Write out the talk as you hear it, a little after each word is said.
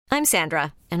I'm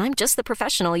Sandra, and I'm just the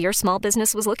professional your small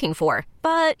business was looking for.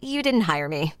 But you didn't hire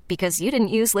me because you didn't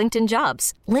use LinkedIn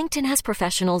Jobs. LinkedIn has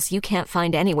professionals you can't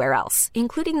find anywhere else,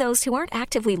 including those who aren't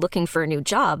actively looking for a new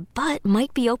job, but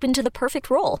might be open to the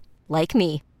perfect role, like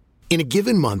me. In a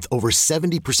given month, over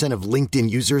 70% of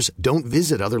LinkedIn users don't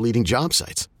visit other leading job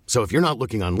sites. So if you're not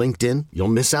looking on LinkedIn, you'll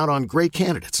miss out on great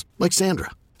candidates like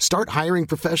Sandra. Start hiring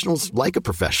professionals like a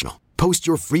professional. Post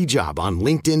your free job on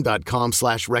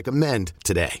linkedin.com/recommend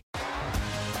today.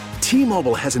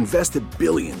 T-Mobile has invested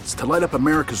billions to light up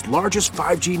America's largest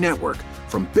 5G network,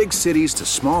 from big cities to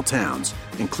small towns,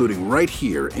 including right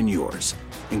here in yours.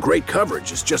 And great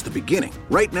coverage is just the beginning.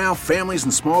 Right now, families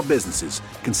and small businesses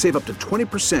can save up to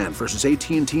 20% versus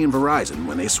AT&T and Verizon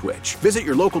when they switch. Visit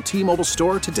your local T-Mobile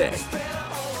store today.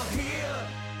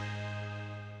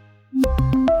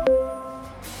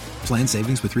 Plan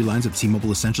savings with 3 lines of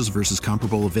T-Mobile Essentials versus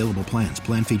comparable available plans.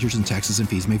 Plan features and taxes and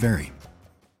fees may vary.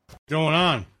 Going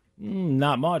on?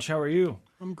 Not much. How are you?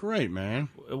 I'm great, man.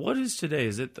 What is today?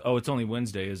 Is it? Oh, it's only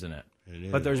Wednesday, isn't it? It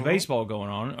is. But there's baseball going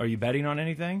on. Are you betting on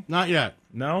anything? Not yet.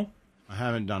 No? I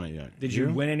haven't done it yet. Did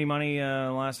you win any money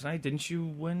last night? Didn't you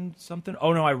win something?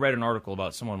 Oh, no, I read an article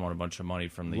about someone won a bunch of money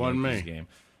from the Yankees game.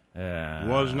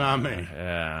 Was not me.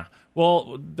 Yeah.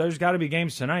 Well, there's got to be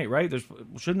games tonight, right?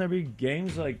 Shouldn't there be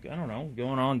games, like, I don't know,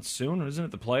 going on soon? Isn't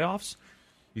it the playoffs?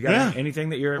 You got anything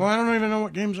that you're... Well, I don't even know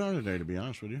what games are today, to be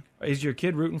honest with you. Is your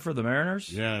kid rooting for the Mariners?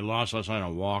 Yeah, they lost last night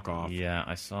on a walk-off. Yeah,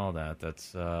 I saw that.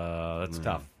 That's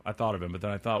tough. I thought of him, but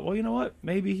then I thought, well, you know what?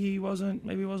 Maybe he wasn't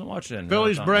watching it.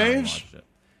 Phillies Braves?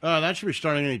 That should be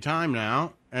starting any time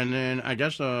now. And then I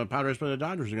guess the Padres play the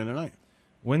Dodgers again tonight.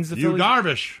 When's the Phillies?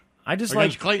 Darvish. I just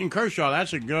against like Clayton Kershaw.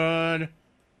 That's a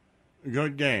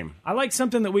good game. I like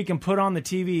something that we can put on the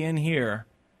TV in here.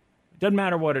 Doesn't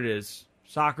matter what it is.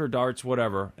 Soccer, darts,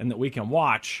 whatever, and that we can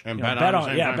watch and bet on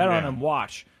and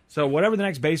watch. So whatever the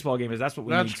next baseball game is, that's what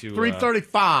we need to.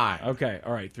 3:35. Okay,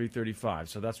 all right, 3:35.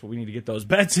 So that's what we need to get those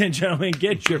bets in, gentlemen.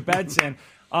 Get your bets in.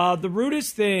 The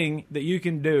rudest thing that you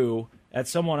can do at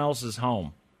someone else's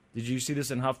home. Did you see this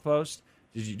in HuffPost?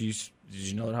 Did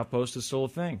you know that HuffPost is still a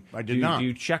thing? I did not. Do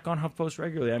you check on HuffPost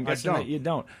regularly? I'm guessing that you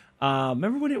don't.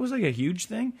 Remember when it was like a huge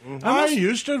thing? I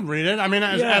used to read it. I mean,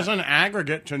 as an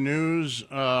aggregate to news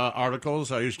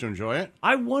articles, I used to enjoy it.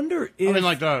 I wonder if... I mean,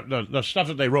 like the stuff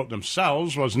that they wrote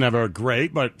themselves was never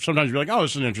great, but sometimes you'd be like, oh,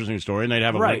 this is an interesting story, and they'd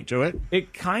have a link to it.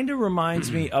 It kind of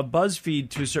reminds me of BuzzFeed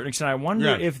to a certain extent. I wonder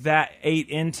if that ate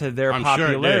into their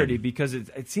popularity, because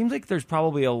it seems like there's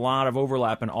probably a lot of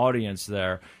overlap in audience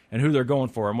there and who they're going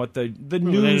for and what the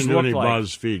news look like.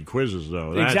 BuzzFeed quizzes,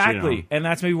 though. Exactly, and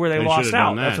that's maybe where they lost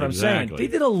out. That's what I'm saying. They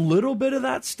did a little bit of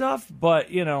that stuff, but,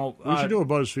 we should do a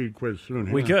BuzzFeed quiz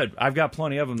soon. We could. I've got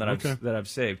plenty of them that I've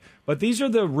saved. But these are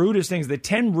the rudest things, the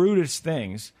 10 rudest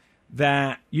things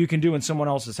that you can do in someone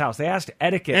else's house. They asked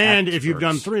etiquette and experts. If you've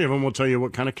done 3 of them, we'll tell you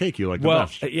what kind of cake you like the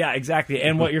best. Yeah, exactly.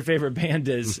 And what your favorite band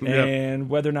is, and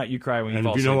whether or not you cry when you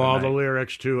fall asleep. And if you know all the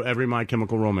lyrics to every My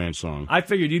Chemical Romance song. I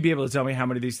figured you'd be able to tell me how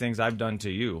many of these things I've done to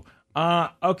you.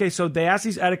 Okay, so they asked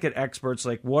these etiquette experts,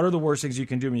 like, what are the worst things you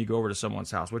can do when you go over to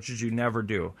someone's house? What should you never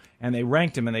do? And they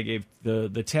ranked them, and they gave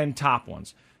the 10 top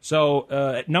ones. So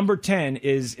at number 10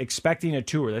 is expecting a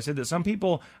tour. They said that some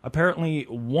people apparently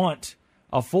want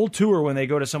a full tour when they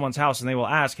go to someone's house, and they will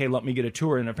ask, hey, let me get a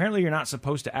tour. And apparently you're not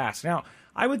supposed to ask. Now,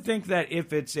 I would think that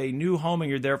if it's a new home and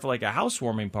you're there for like a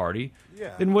housewarming party,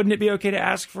 then wouldn't it be okay to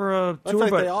ask for a tour?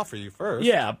 That's like they offer you first.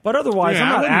 Yeah, but otherwise, I'm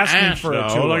not asking for a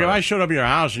tour. Like if I showed up at your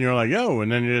house and you're like, yo, and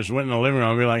then you just went in the living room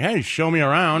and be like, hey, show me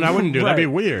around, I wouldn't do that. That'd be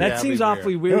weird. That seems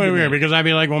awfully weird. It'd be weird because I'd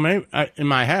be like, well, maybe in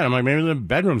my head, I'm like, maybe the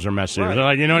bedrooms are messy. Right.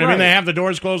 Like, you know what I mean? They have the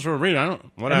doors closed for a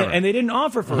reason. Whatever. And they didn't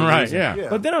offer for a reason. Yeah.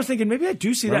 But then I was thinking, maybe I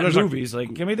do see that in movies.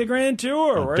 Like, give me the grand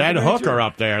tour. Dead hooker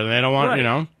up there. They don't want, you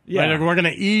know. Yeah. Like, we're going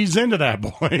to ease into that,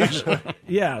 boys.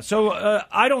 Yeah, so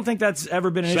I don't think that's ever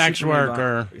been an issue.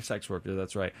 Sex worker,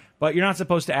 that's right. But you're not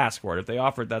supposed to ask for it. If they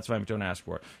offer it, that's fine, but don't ask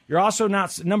for it. You're also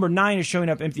not, number 9 is showing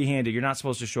up empty-handed. You're not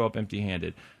supposed to show up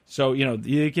empty-handed. So, you know,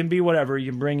 you can be whatever.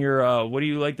 You can bring your, what do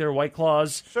you like there, White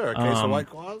Claws? Sure, a case of White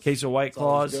Claws. Case of White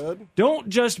Claws. Good. Don't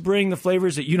just bring the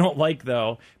flavors that you don't like,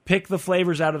 though. Pick the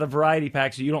flavors out of the variety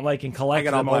packs that you don't like and collect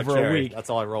them over a week. That's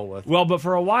all I roll with. Well, but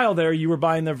for a while there, you were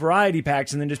buying the variety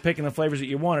packs and then just picking the flavors that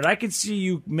you wanted. I could see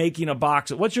you making a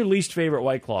box. What's your least favorite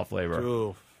White Claw flavor?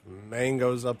 Ooh,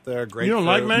 mango's up there. Grapefruit. You don't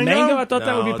like mango? Mango? I thought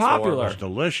that would be popular. Horrible. It's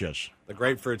delicious. The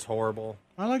grapefruit's horrible.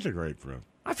 I like the grapefruit.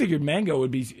 I figured mango would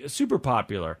be super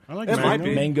popular. I like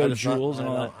mango jewels and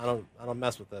all that. I don't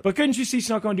mess with it. But couldn't you see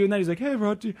Snuck doing that? He's like, hey,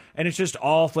 bro. And it's just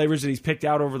all flavors that he's picked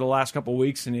out over the last couple of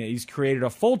weeks, and he's created a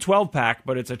full 12-pack,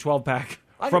 but it's a 12-pack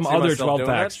from see other myself 12 doing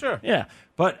that, packs. sure. Yeah,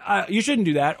 but you shouldn't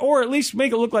do that, or at least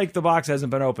make it look like the box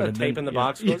hasn't been opened. Tape in the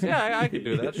box goes, yeah, I could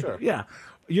do that, sure. Yeah.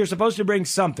 You're supposed to bring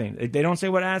something. They don't say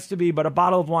what it has to be, but a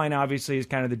bottle of wine obviously is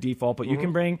kind of the default. But you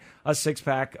can bring a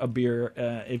 6-pack of beer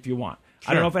if you want.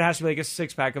 I don't know if it has to be like a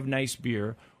 6-pack of nice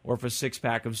beer or if a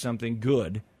 6-pack of something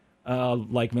good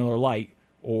like Miller Lite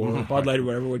or Bud Light or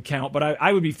whatever would count. But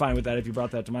I would be fine with that if you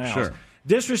brought that to my house. Sure.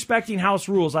 Disrespecting house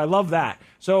rules. I love that.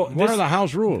 So What are the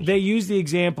house rules? They use the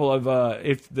example of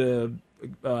if the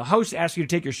host asks you to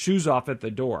take your shoes off at the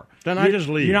door. Then I just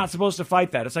leave. You're not supposed to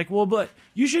fight that. It's like, well, but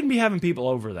you shouldn't be having people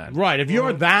over then. Right. If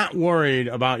you're that worried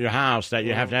about your house that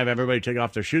you have to have everybody take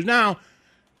off their shoes. Now,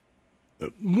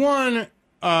 one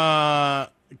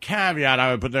caveat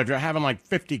I would put there, if you're having like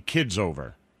 50 kids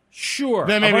over. Sure.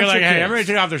 Then maybe a you're bunch like, of hey, kids. everybody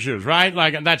take off their shoes, right?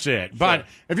 Like, that's it. But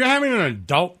if you're having an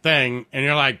adult thing and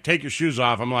you're like, take your shoes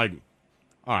off, I'm like,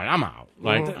 all right, I'm out.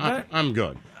 Like, I'm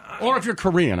good. Or if you're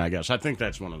Korean, I guess. I think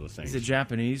that's one of the things. Is it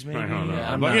Japanese, maybe? I don't know.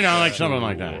 Yeah, I'm But, not you know, like sure. something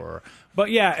like that.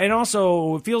 But yeah, and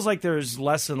also it feels like there's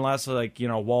less and less like,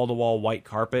 wall-to-wall white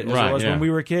carpet as Right, it was yeah. when we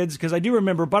were kids. Because I do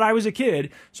remember, but I was a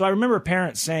kid, so I remember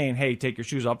parents saying, hey, take your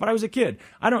shoes off. But I was a kid.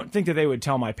 I don't think that they would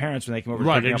tell my parents when they came over to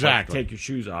Right, pick me up, like, exactly. take your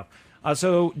shoes off.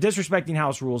 So disrespecting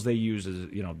house rules they use is,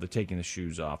 the taking the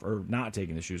shoes off or not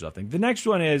taking the shoes off thing. The next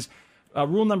one is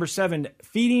rule number 7,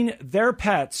 feeding their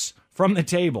pets from the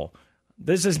table.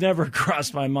 This has never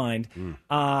crossed my mind.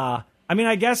 I mean,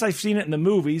 I guess I've seen it in the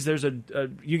movies. There's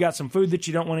you got some food that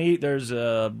you don't want to eat. There's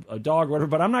a dog or whatever,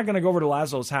 but I'm not going to go over to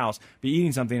Laszlo's house, be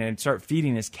eating something, and start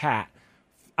feeding his cat.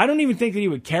 I don't even think that he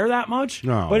would care that much.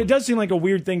 No. But it does seem like a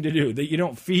weird thing to do, that you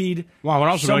don't feed Well, I would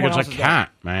also be like, someone it's a else's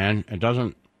cat, man. It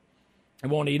doesn't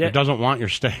won't eat It it. doesn't want your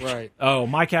steak. Right. Oh,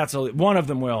 my cat's one of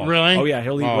them will. Really? Oh yeah,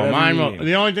 he'll eat whatever mine you will. eat.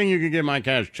 The only thing you can give my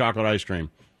cat is chocolate ice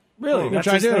cream. Really? Which That's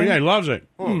I his do. thing? Yeah, he loves it.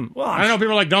 Well, I know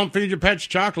people are like, don't feed your pets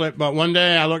chocolate, but one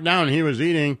day I looked down and he was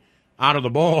eating out of the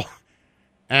bowl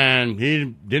and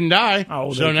he didn't die. Oh,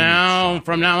 they so can eat now, chocolate.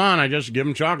 from now on, I just give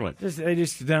him chocolate.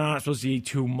 They're not supposed to eat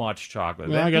too much chocolate.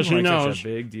 Well, I guess People he make knows. Such a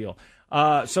big deal.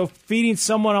 So feeding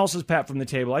someone else's pet from the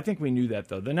table. I think we knew that,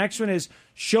 though. The next one is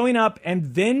showing up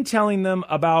and then telling them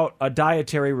about a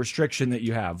dietary restriction that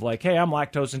you have. Like, hey, I'm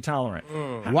lactose intolerant.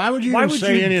 Why would you even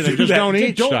say anything? do Just that? don't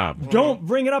eat don't, stuff. Don't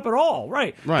bring it up at all.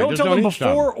 Right. Right, Don't just tell them don't eat stuff.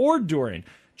 before or during.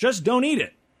 Just don't eat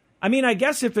it. I mean, I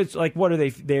guess if it's like, what are they?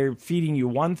 They're feeding you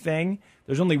one thing.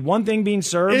 There's only one thing being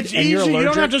served, It's and easy. you're allergic. You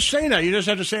don't have to say that. You just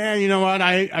have to say, hey, you know what?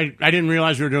 I didn't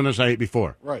realize we were doing this. I ate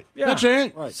before. Right. Yeah, That's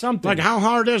it. Right. Something. Like, how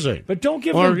hard is it? But don't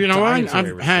give Or, them you know what?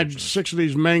 dietary I've had restrictions. 6 of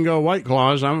these mango White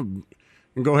Claws. I'm going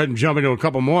to go ahead and jump into a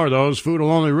couple more of those. Food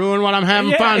will only ruin what I'm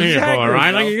having Yeah, fun here exactly, for,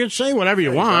 right? bro. Like, you can say whatever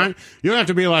you want. You don't have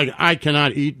to be like, I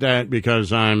cannot eat that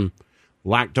because I'm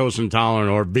lactose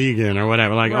intolerant or vegan or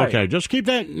whatever. Like, Right. okay, just keep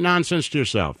that nonsense to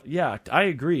yourself. Yeah, I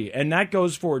agree, and that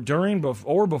goes for during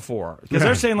or before, because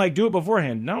they're saying like do it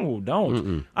beforehand. No,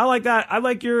 don't. I like that. I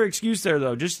like your excuse there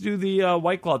though. Just do the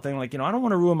White Claw thing. Like, I don't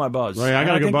want to ruin my buzz. Right, I And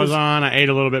got a good think buzz this on. I ate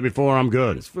a little bit before. I'm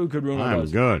good. This food could ruin my I'm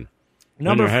buzz. good. In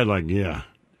Number your head, like, yeah,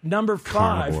 Number 5.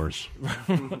 carnivores.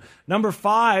 Number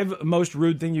 5, most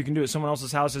rude thing you can do at someone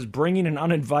else's house is bringing an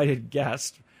uninvited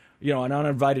guest. An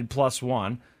uninvited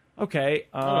 +1. Okay,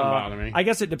 doesn't bother me. I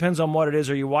guess it depends on what it is.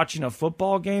 Are you watching a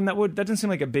football game? That doesn't seem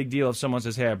like a big deal if someone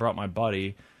says, "Hey, I brought my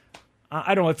buddy."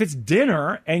 I don't know if it's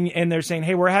dinner and they're saying,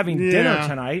 "Hey, we're having dinner Yeah.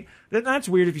 tonight." That's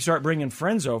weird if you start bringing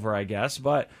friends over, I guess.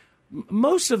 But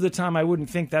most of the time, I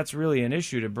wouldn't think that's really an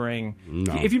issue to bring.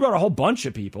 No. If you brought a whole bunch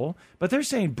of people, but they're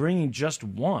saying bringing just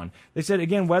one. They said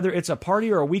again, whether it's a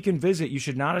party or a weekend visit, you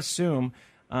should not assume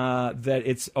that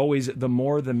it's always the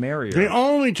more the merrier. The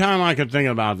only time I could think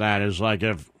about that is like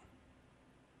if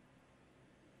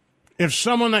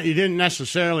someone that you didn't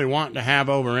necessarily want to have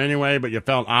over anyway, but you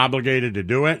felt obligated to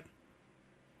do it.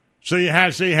 So you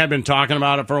had been talking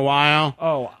about it for a while.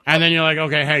 Oh. And then you're like,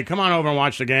 okay, hey, come on over and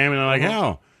watch the game. And they're like,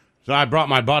 hell. So I brought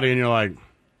my buddy, and you're like,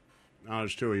 oh,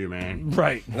 there's 2 of you, man.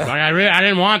 Right. Like I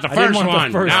didn't want the didn't first want the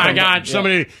one. first Now I one. got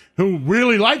somebody who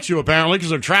really likes you, apparently, because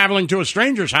they're traveling to a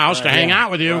stranger's house to hang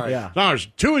out with you. Right. Yeah. So there's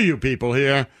 2 of you people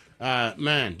here.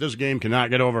 Man, this game cannot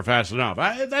get over fast enough.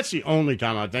 That's the only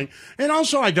time I think. And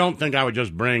also, I don't think I would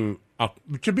just bring up.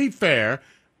 To be fair,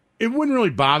 it wouldn't really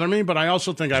bother me, but I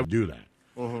also think I would do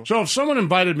that. So if someone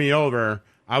invited me over,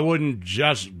 I wouldn't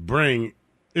just bring.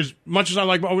 As much as I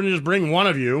like, I wouldn't just bring one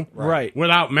of you, Right.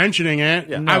 without mentioning it.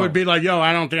 No. I would be like, "Yo,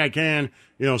 I don't think I can."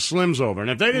 Slim's over, and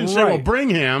if they didn't say, Right. "Well, bring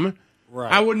him,"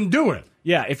 Right. I wouldn't do it.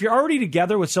 Yeah, if you're already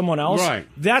together with someone else, Right.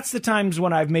 that's the times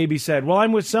when I've maybe said, "Well,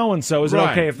 I'm with so and so. Is it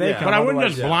Right. okay if they Yeah. come?" But I wouldn't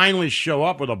Otherwise- just blindly show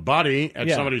up with a buddy at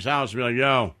Yeah. somebody's house and be like,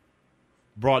 "Yo,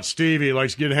 brought Stevie,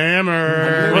 likes to get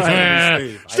hammered.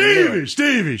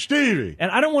 Stevie.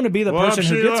 And I don't want to be the What up,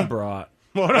 person who Sheila? gets brought.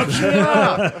 What up,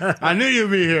 Sheila? I knew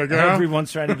you'd be here, girl.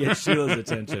 Everyone's trying to get Sheila's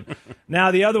attention. Now,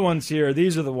 the other ones here,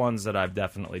 these are the ones that I've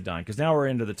definitely done, because now we're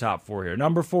into the top 4 here.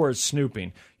 Number 4 is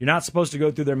snooping. You're not supposed to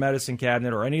go through their medicine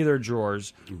cabinet or any of their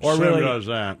drawers. Or Slim really, does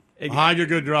that. Hide your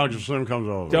good drugs if Slim comes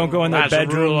over. don't go in their That's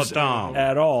a rule of bedrooms thumb.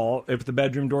 at all. If the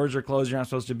bedroom doors are closed, you're not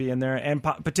supposed to be in there. And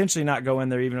potentially not go in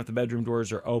there even if the bedroom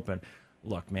doors are open.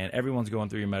 Look, man, everyone's going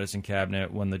through your medicine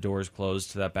cabinet when the door is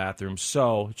closed to that bathroom.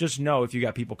 So just know if you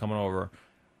got people coming over,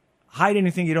 hide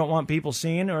anything you don't want people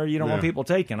seeing or you don't want people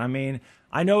taking. I mean,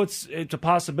 I know it's a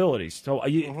possibility. So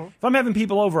if I'm having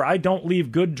people over, I don't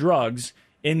leave good drugs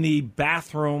in the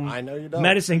bathroom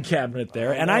medicine cabinet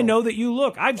there. I know that you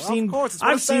look. I've seen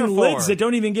lids that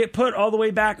don't even get put all the way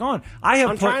back on.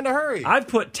 I'm trying to hurry. I've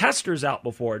put testers out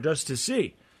before just to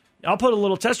see. I'll put a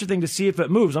little tester thing to see if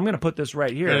it moves. I'm going to put this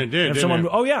right here. And it did, if didn't someone, it?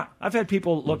 oh yeah, I've had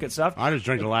people look at stuff. I just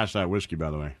drank the last of that whiskey, by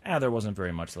the way. There wasn't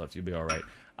very much left. You'll be all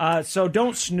right. So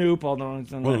don't snoop. Although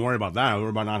Don't worry about that. Worry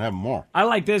about not having more. I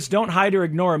like this. Don't hide or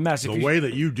ignore a mess. The way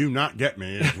that you do not get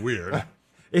me is weird.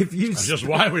 It's just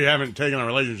why we haven't taken our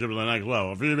relationship to the next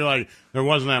level. If you'd be like, there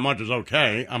wasn't that much, it's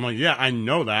okay. I'm like, yeah, I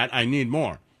know that. I need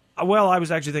more. Well, I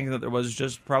was actually thinking that there was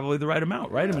just probably the right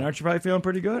amount, right? I mean, aren't you probably feeling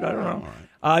pretty good? I don't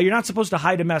know. You're not supposed to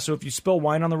hide a mess, so if you spill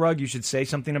wine on the rug, you should say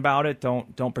something about it.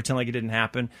 Don't pretend like it didn't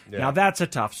happen. Yeah. Now, that's a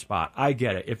tough spot. I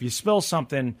get it. If you spill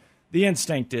something, the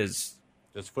instinct is...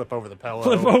 just flip over the pillow.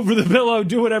 Flip over the pillow,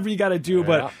 do whatever you got to do.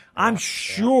 But I'm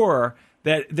sure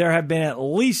that there have been at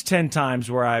least 10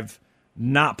 times where I've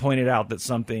not pointed out that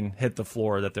something hit the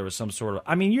floor, that there was some sort of...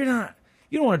 I mean, you don't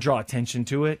want to draw attention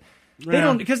to it.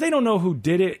 Because they don't know who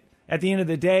did it. At the end of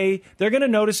the day, they're going to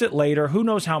notice it later. Who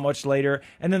knows how much later?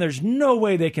 And then there's no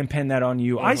way they can pin that on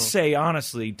you. I say,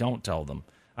 honestly, don't tell them.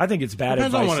 I think it's bad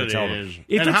advice to tell them.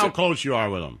 And how close you are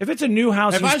with them. If it's a new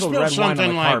house and you spill red wine on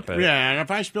the carpet. Yeah, and if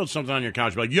I spilled something on your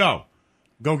couch, be like, yo,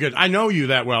 go get... I know you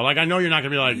that well. Like, I know you're not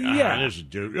going to be like, this is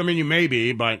dude. I mean, you may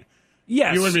be, but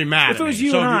yes. you wouldn't be mad if it was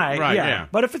you and I. Right, yeah.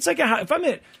 But if it's like if I'm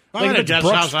at... I'm at a guest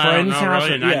house, I don't know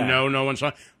really, and I know no one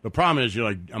saw. The problem is, you're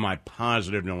like, am I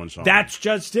positive no one saw me? That's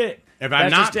just it. If I'm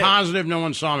not positive no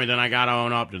one saw me, then I got to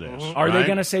own up to this. Are they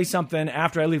going to say something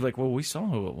after I leave? Like, well, we saw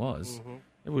who it was.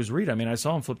 It was Reed. I mean, I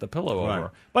saw him flip the pillow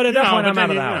over. But at that point, I'm out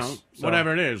of the house.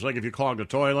 Whatever it is. Like if you clog the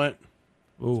toilet.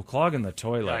 Ooh, clogging the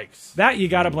toilet. Yikes. That you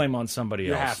got to blame on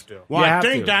somebody else. You have to. Well, I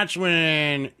think that's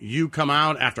when you come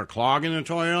out after clogging the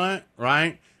toilet,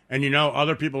 right? And you know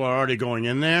other people are already going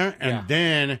in there. And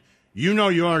then you know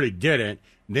you already did it.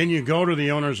 Then you go to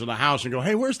the owners of the house and go,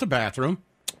 hey, where's the bathroom?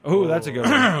 Oh, that's a good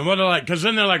one. Well, they're like, because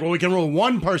then they're like, well, we can rule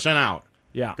one person out.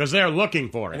 Yeah. Because they're looking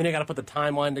for it. And then you got to put the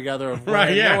timeline together. Of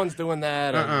right, yeah. No one's doing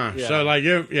that. So, like,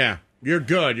 you're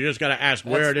good. You just got to ask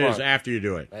where it is after you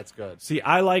do it. That's good. See,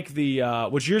 I like the,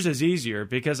 which yours is easier,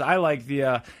 because I like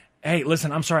the, hey,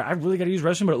 listen, I'm sorry, I really got to use the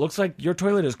restroom, but it looks like your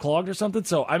toilet is clogged or something,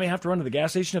 so I may have to run to the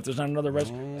gas station if there's not another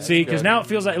restroom. See, because now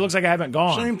it looks like I haven't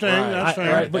gone. Same thing. That's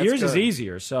fair. Right, but that's yours is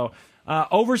easier, so...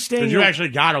 overstaying. Because you actually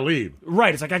got to leave.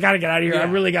 Right. It's like, I got to get out of here. I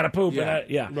really got to poop.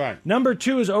 Yeah. Right. Number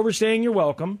 2 is overstaying your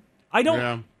welcome. I don't...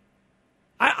 Yeah.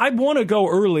 I want to go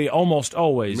early almost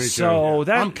always. Me too. So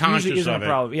that usually isn't a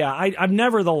problem. Yeah, I'm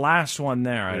never the last one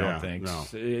there, I don't think.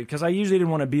 Because I usually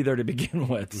didn't want to be there to begin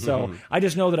with. So I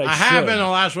just know that I should. Have been the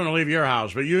last one to leave your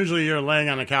house, but usually you're laying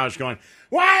on the couch going,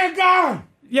 where are you going?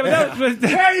 Yeah, but where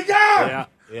are you going?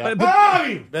 Yeah. Where are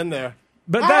you? Been there.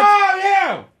 But how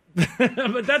are you?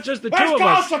 But that's just the two Let's of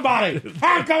call us. somebody.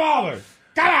 I'll come over.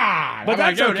 Come on. But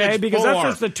that's okay, because that's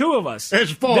just the two of us.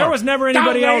 It's 4. There was never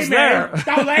anybody else there.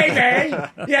 Don't leave me.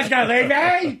 You just going to leave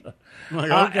me?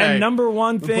 Like, okay. And number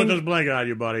one thing... Put this blanket on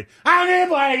you, buddy. I don't need a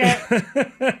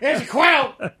blanket. It's a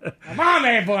quilt. Mom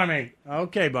made it for me.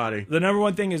 Okay, buddy. The number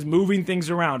one thing is moving things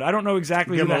around. I don't know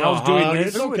exactly who the hell's doing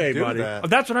this. It's okay, buddy.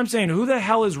 That's what I'm saying. Who the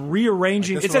hell is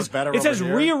rearranging? Like it says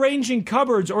rearranging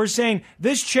cupboards, or saying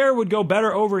this chair would go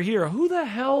better over here. Who the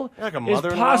hell like a is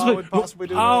mother-in-law would possibly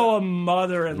do that? Oh, a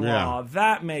mother-in-law. Yeah.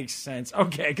 That makes sense.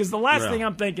 Okay, because the last thing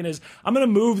I'm thinking is I'm going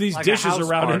to move these dishes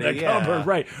around in the cupboard,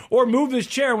 right? Or move this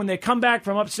chair. When they come back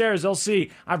from upstairs, they'll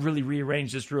see I've really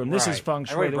rearranged this room. This is feng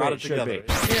shui the way it should be.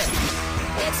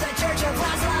 It's the Church of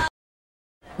Laszlo.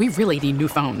 We really need new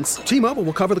phones. T-Mobile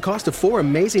will cover the cost of 4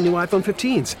 amazing new iPhone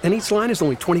 15s, and each line is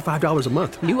only $25 a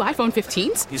month. New iPhone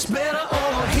 15s? It's better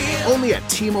over here. Only at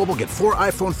T-Mobile, get 4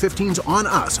 iPhone 15s on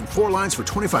us and 4 lines for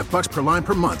 $25 per line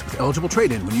per month with eligible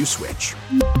trade-in when you switch.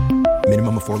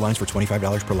 Minimum of 4 lines for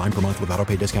 $25 per line per month with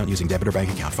autopay discount using debit or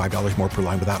bank account. $5 more per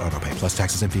line without autopay, plus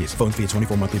taxes and fees. Phone fee at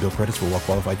 24 monthly bill credits for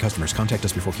well-qualified customers. Contact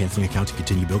us before canceling account to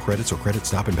continue bill credits or credit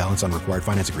stop and balance on required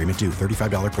finance agreement due.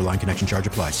 $35 per line connection charge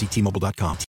applies. See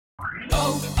T-Mobile.com.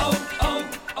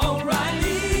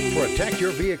 O'Reilly. Protect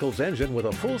your vehicle's engine with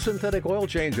a full synthetic oil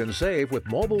change and save with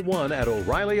Mobil 1 at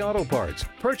O'Reilly Auto Parts.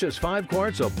 Purchase 5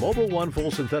 quarts of Mobil 1 full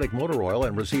synthetic motor oil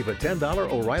and receive a $10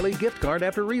 O'Reilly gift card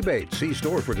after rebate. See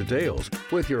store for details.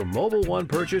 With your Mobil 1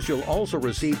 purchase, you'll also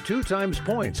receive 2 times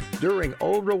points during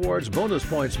O Rewards Bonus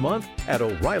Points Month at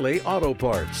O'Reilly Auto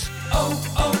Parts.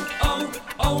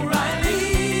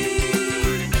 O'Reilly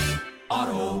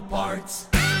Auto Parts.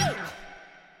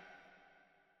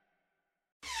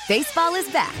 Baseball is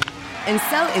back, and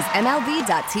so is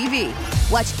MLB.tv.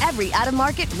 Watch every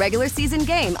out-of-market regular season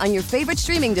game on your favorite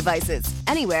streaming devices,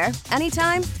 anywhere,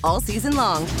 anytime, all season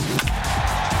long.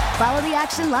 Follow the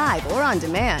action live or on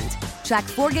demand. Track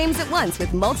 4 games at once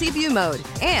with multi-view mode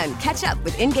and catch up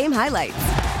with in-game highlights.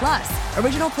 Plus,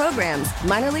 original programs,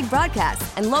 minor league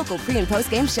broadcasts, and local pre- and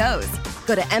post-game shows.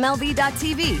 Go to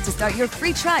MLB.tv to start your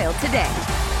free trial today.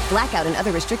 Blackout and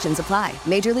other restrictions apply.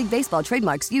 Major League Baseball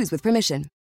trademarks used with permission.